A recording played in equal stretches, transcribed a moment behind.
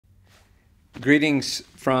Greetings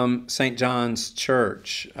from St. John's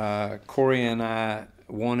Church. Corey and I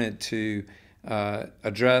wanted to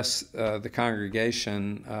address the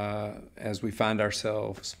congregation as we find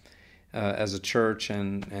ourselves as a church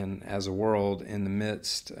and as a world in the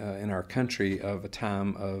midst in our country of a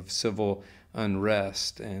time of civil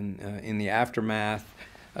unrest, and in the aftermath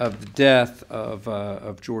of the death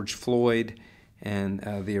of George Floyd and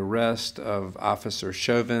the arrest of Officer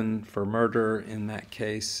Chauvin for murder in that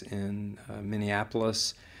case in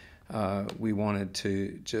Minneapolis. We wanted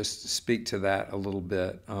to just speak to that a little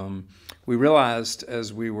bit. We realized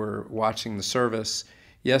as we were watching the service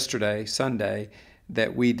yesterday, Sunday,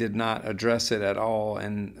 that we did not address it at all,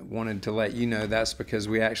 and wanted to let you know that's because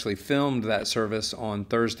we actually filmed that service on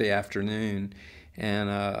Thursday afternoon, and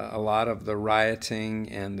a lot of the rioting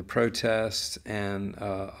and the protests and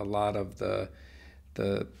a lot of the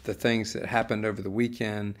things that happened over the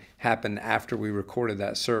weekend happened after we recorded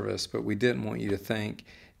that service, but we didn't want you to think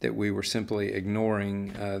that we were simply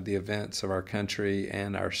ignoring the events of our country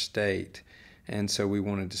and our state. And so we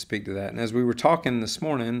wanted to speak to that. And as we were talking this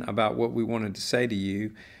morning about what we wanted to say to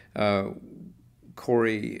you,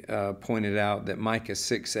 Corey pointed out that Micah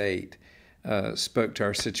 6:8 spoke to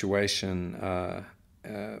our situation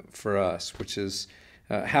for us, which is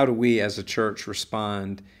how do we as a church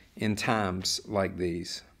respond in times like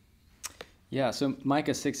these? Yeah, so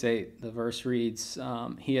Micah 6:8, the verse reads,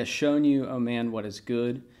 He has shown you, O man, what is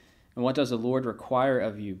good, and what does the Lord require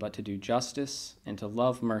of you but to do justice and to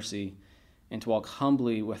love mercy and to walk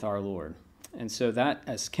humbly with our Lord. And so that,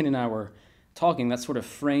 as Ken and I were talking, that sort of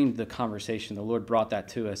framed the conversation. The Lord brought that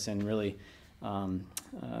to us and really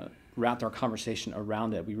wrapped our conversation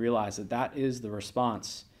around it. We realized that that is the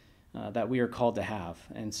response that we are called to have.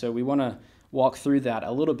 And so we want to walk through that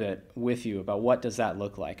a little bit with you about what does that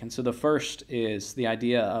look like. And so the first is the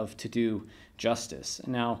idea of to do justice.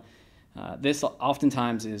 Now, this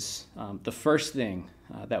oftentimes is the first thing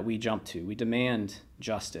that we jump to. We demand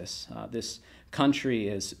justice. This country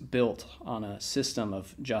is built on a system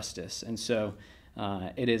of justice. And so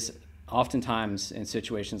it is oftentimes in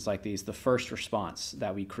situations like these, the first response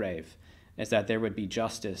that we crave is that there would be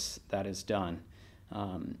justice that is done.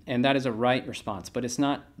 And that is a right response, but it's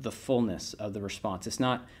not the fullness of the response. It's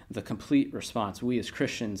not the complete response we as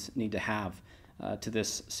Christians need to have to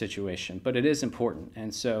this situation, but it is important.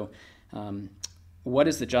 And so what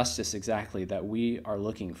is the justice exactly that we are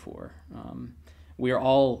looking for? We are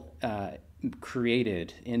all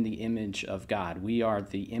created in the image of God. We are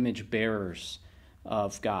the image bearers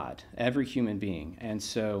of God, every human being. And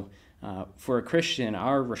so for a Christian,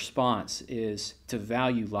 our response is to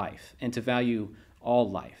value life and to value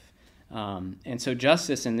all life. And so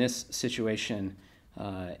justice in this situation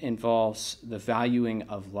involves the valuing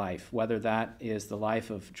of life, whether that is the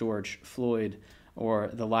life of George Floyd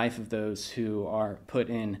or the life of those who are put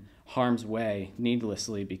in harm's way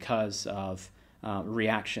needlessly because of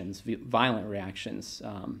violent reactions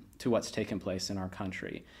to what's taken place in our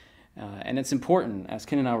country. And it's important, as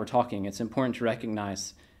Ken and I were talking, it's important to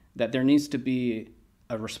recognize that there needs to be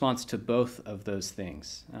a response to both of those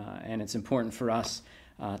things. And it's important for us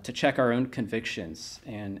to check our own convictions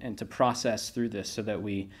and to process through this so that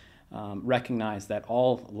we recognize that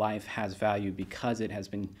all life has value because it has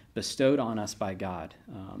been bestowed on us by God.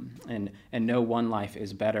 And no one life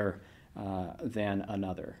is better than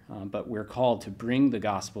another. But we're called to bring the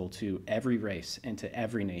gospel to every race and to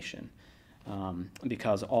every nation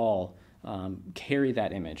because all carry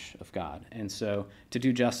that image of God. And so to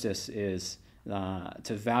do justice is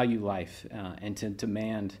to value life and to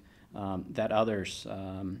demand that others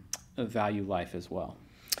value life as well.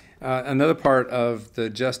 Another part of the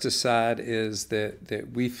justice side is that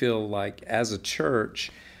we feel like as a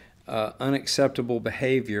church, unacceptable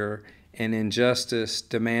behavior and injustice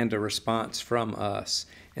demand a response from us.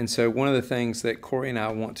 And so one of the things that Corey and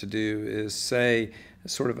I want to do is say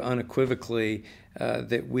sort of unequivocally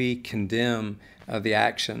that we condemn the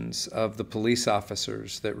actions of the police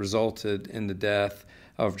officers that resulted in the death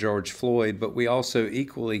of George Floyd, but we also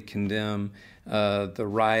equally condemn the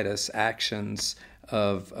riotous actions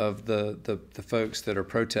of the folks that are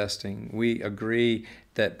protesting. We agree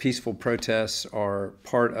that peaceful protests are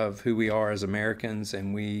part of who we are as Americans,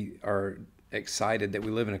 and we are excited that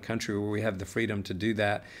we live in a country where we have the freedom to do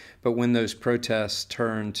that. But when those protests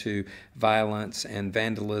turn to violence and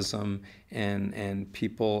vandalism and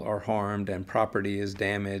people are harmed and property is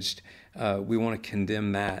damaged, we want to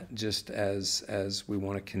condemn that just as we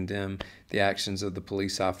want to condemn the actions of the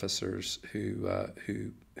police officers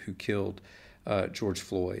who killed George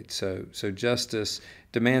Floyd. So justice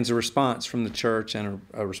demands a response from the church and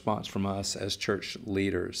a response from us as church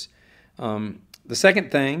leaders. The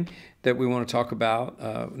second thing that we want to talk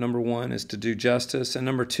about. Number one is to do justice, and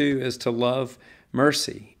number two is to love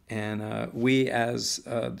mercy. And we as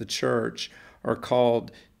the church are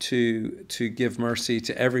called to give mercy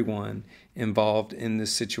to everyone involved in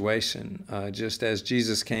this situation. Just as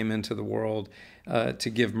Jesus came into the world to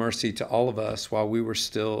give mercy to all of us while we were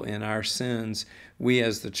still in our sins, we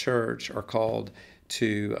as the church are called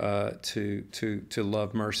to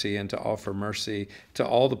love mercy and to offer mercy to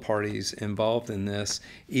all the parties involved in this,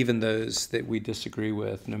 even those that we disagree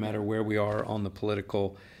with, no matter where we are on the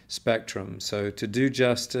political spectrum. So to do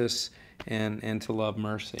justice and to love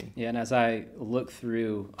mercy. Yeah, and as I look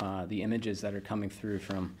through the images that are coming through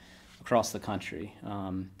from across the country,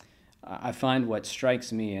 I find what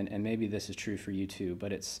strikes me, and maybe this is true for you too,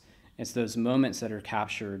 but it's those moments that are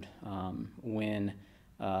captured when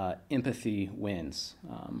empathy wins,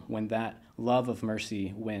 when that love of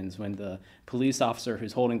mercy wins, when the police officer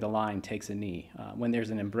who's holding the line takes a knee, when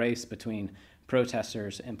there's an embrace between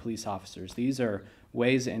protesters and police officers. These are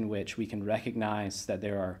ways in which we can recognize that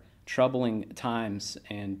there are troubling times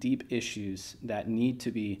and deep issues that need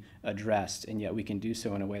to be addressed, and yet we can do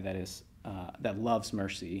so in a way that is that loves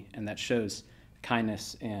mercy and that shows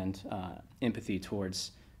kindness and empathy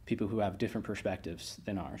towards people who have different perspectives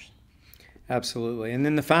than ours. Absolutely. And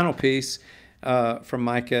then the final piece from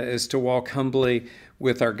Micah is to walk humbly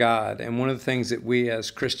with our God. And one of the things that we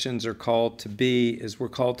as Christians are called to be is we're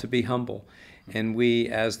called to be humble. And we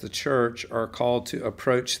as the church are called to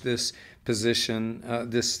approach this position,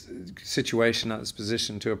 this situation, not this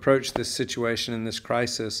position, to approach this situation and this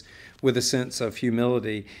crisis with a sense of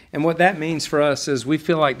humility. And what that means for us is we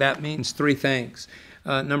feel like that means three things.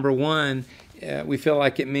 Number one, we feel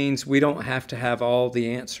like it means we don't have to have all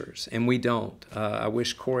the answers, and we don't. I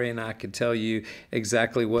wish Corey and I could tell you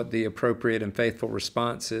exactly what the appropriate and faithful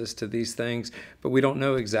response is to these things, but we don't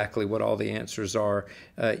know exactly what all the answers are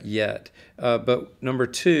yet. But number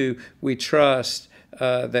two, we trust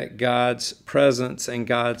that God's presence and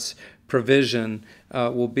God's provision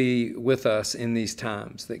will be with us in these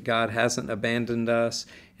times, that God hasn't abandoned us,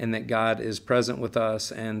 and that God is present with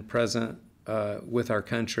us and present with our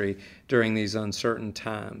country during these uncertain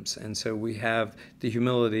times. And so we have the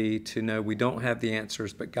humility to know we don't have the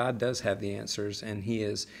answers, but God does have the answers, and He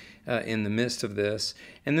is in the midst of this.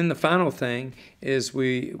 And then the final thing is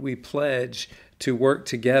we pledge to work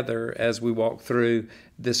together as we walk through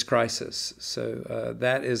this crisis. So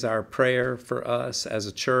that is our prayer for us as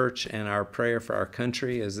a church, and our prayer for our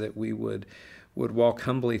country is that we would walk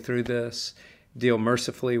humbly through this, deal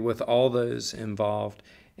mercifully with all those involved,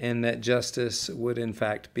 and that justice would in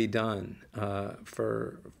fact be done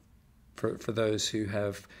for those who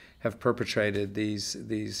have perpetrated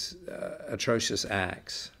these atrocious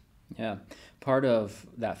acts. Yeah, part of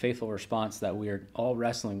that faithful response that we are all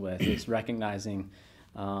wrestling with is recognizing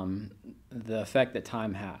the effect that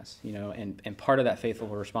time has, and part of that faithful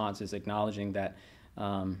response is acknowledging that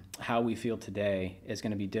how we feel today is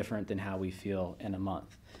going to be different than how we feel in a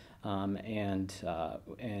month, and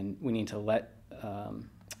we need to let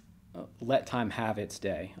time have its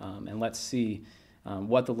day, and let's see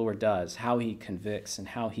what the Lord does, how He convicts, and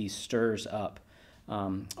how He stirs up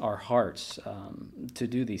our hearts to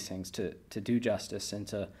do these things, to do justice, and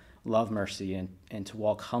to love mercy, and to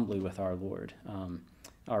walk humbly with our Lord.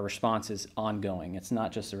 Our response is ongoing. It's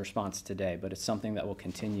not just a response today, but it's something that will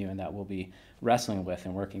continue and that we'll be wrestling with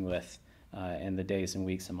and working with in the days and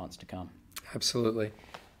weeks and months to come. Absolutely.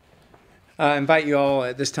 I invite you all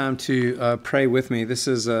at this time to pray with me. This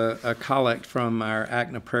is a collect from our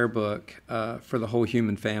ACNA prayer book for the whole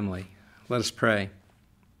human family. Let us pray.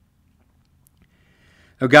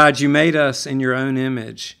 O God, you made us in your own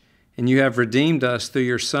image, and you have redeemed us through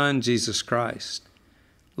your Son, Jesus Christ.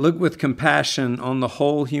 Look with compassion on the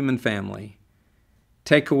whole human family.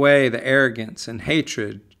 Take away the arrogance and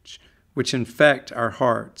hatred which infect our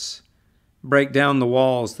hearts. Break down the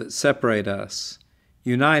walls that separate us.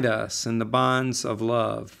 Unite us in the bonds of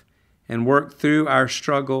love, and work through our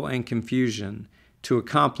struggle and confusion to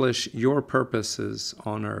accomplish your purposes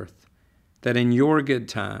on earth, that in your good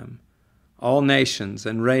time all nations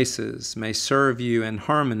and races may serve you in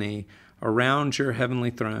harmony around your heavenly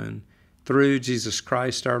throne, through Jesus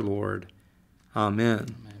Christ our Lord. Amen.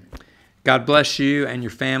 God bless you and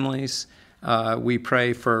your families. We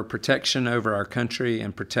pray for protection over our country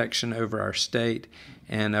and protection over our state.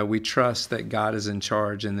 And we trust that God is in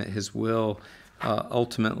charge and that His will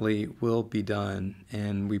ultimately will be done.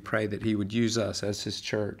 And we pray that He would use us as His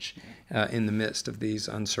church in the midst of these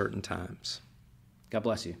uncertain times. God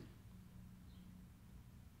bless you.